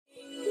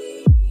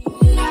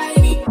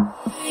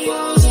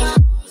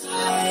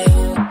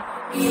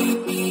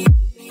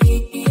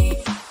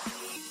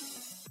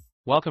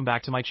Welcome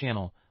back to my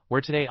channel,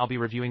 where today I'll be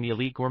reviewing the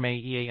Elite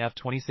Gourmet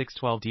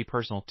EAF2612D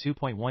Personal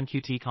 2.1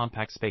 QT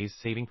Compact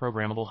Space-Saving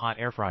Programmable Hot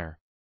Air Fryer.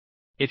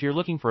 If you're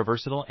looking for a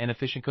versatile and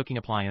efficient cooking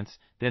appliance,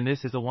 then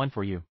this is the one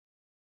for you.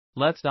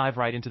 Let's dive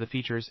right into the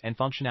features and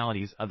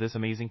functionalities of this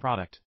amazing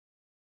product.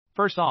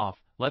 First off,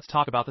 let's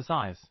talk about the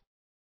size.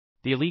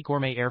 The Elite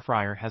Gourmet Air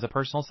Fryer has a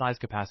personal size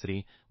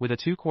capacity with a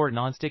 2-quart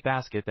non-stick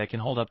basket that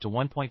can hold up to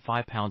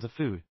 1.5 pounds of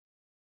food.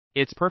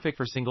 It's perfect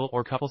for single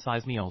or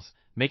couple-size meals,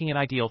 making it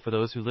ideal for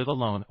those who live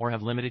alone or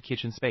have limited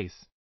kitchen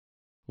space.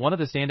 One of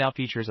the standout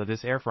features of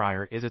this air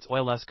fryer is its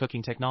oil-less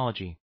cooking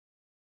technology.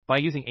 By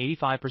using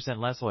 85%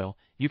 less oil,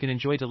 you can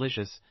enjoy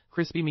delicious,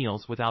 crispy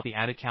meals without the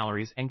added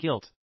calories and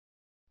guilt.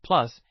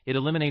 Plus, it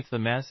eliminates the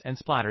mess and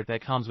splatter that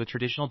comes with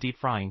traditional deep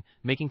frying,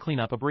 making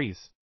cleanup a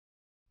breeze.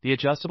 The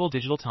adjustable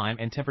digital time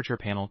and temperature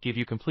panel give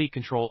you complete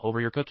control over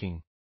your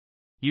cooking.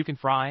 You can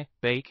fry,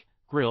 bake,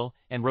 grill,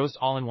 and roast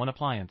all in one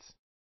appliance.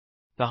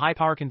 The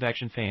high-power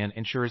convection fan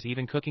ensures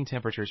even cooking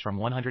temperatures from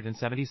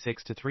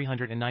 176 to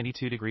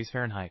 392 degrees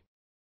Fahrenheit.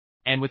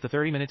 And with the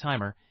 30-minute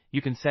timer,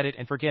 you can set it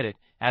and forget it,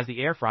 as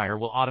the air fryer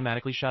will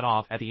automatically shut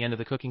off at the end of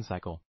the cooking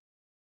cycle.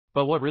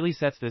 But what really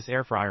sets this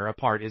air fryer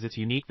apart is its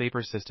unique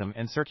vapor system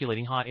and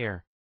circulating hot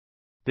air.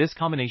 This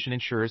combination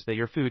ensures that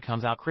your food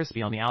comes out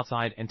crispy on the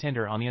outside and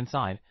tender on the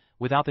inside,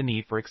 without the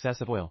need for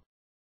excessive oil.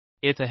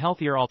 It's a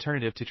healthier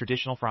alternative to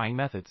traditional frying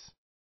methods.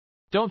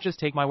 Don't just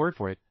take my word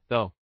for it,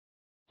 though.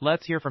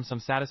 Let's hear from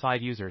some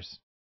satisfied users.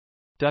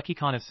 Ducky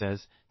Conniff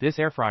says, this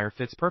air fryer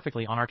fits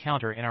perfectly on our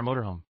counter in our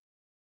motorhome.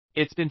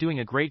 It's been doing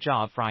a great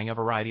job frying a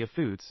variety of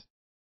foods.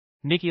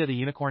 Nikia the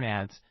Unicorn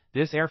adds,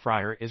 this air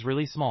fryer is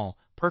really small,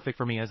 perfect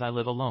for me as I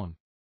live alone.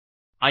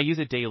 I use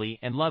it daily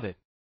and love it.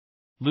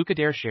 Luca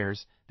Dare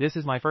shares, this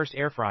is my first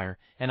air fryer,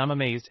 and I'm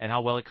amazed at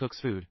how well it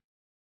cooks food.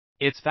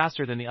 It's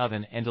faster than the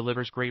oven and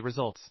delivers great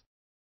results.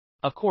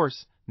 Of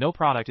course, no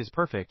product is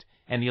perfect,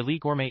 and the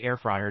Elite Gourmet air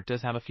fryer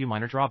does have a few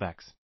minor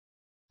drawbacks.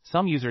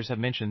 Some users have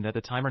mentioned that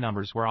the timer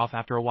numbers wear off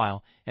after a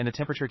while, and the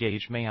temperature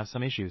gauge may have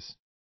some issues.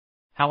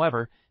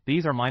 However,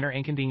 these are minor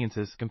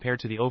inconveniences compared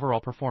to the overall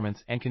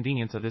performance and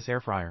convenience of this air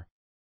fryer.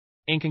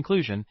 In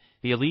conclusion,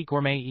 the Elite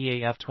Gourmet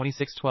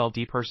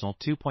EAF2612D Personal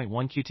 2.1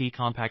 QT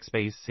Compact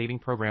Space-Saving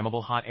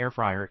Programmable Hot Air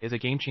Fryer is a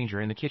game-changer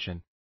in the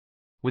kitchen.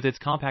 With its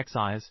compact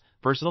size,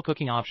 versatile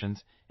cooking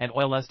options, and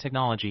oil-less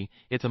technology,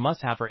 it's a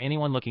must-have for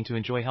anyone looking to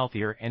enjoy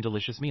healthier and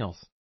delicious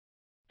meals.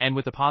 And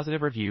with the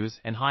positive reviews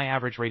and high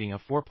average rating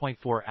of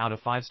 4.4 out of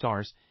 5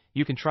 stars,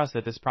 you can trust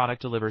that this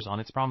product delivers on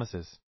its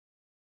promises.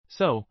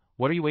 So,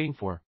 what are you waiting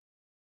for?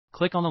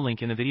 Click on the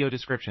link in the video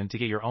description to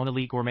get your own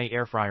Elite Gourmet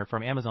air fryer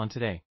from Amazon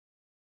today.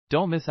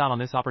 Don't miss out on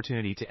this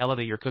opportunity to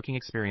elevate your cooking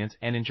experience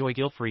and enjoy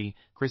guilt-free,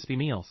 crispy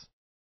meals.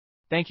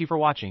 Thank you for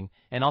watching,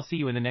 and I'll see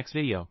you in the next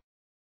video.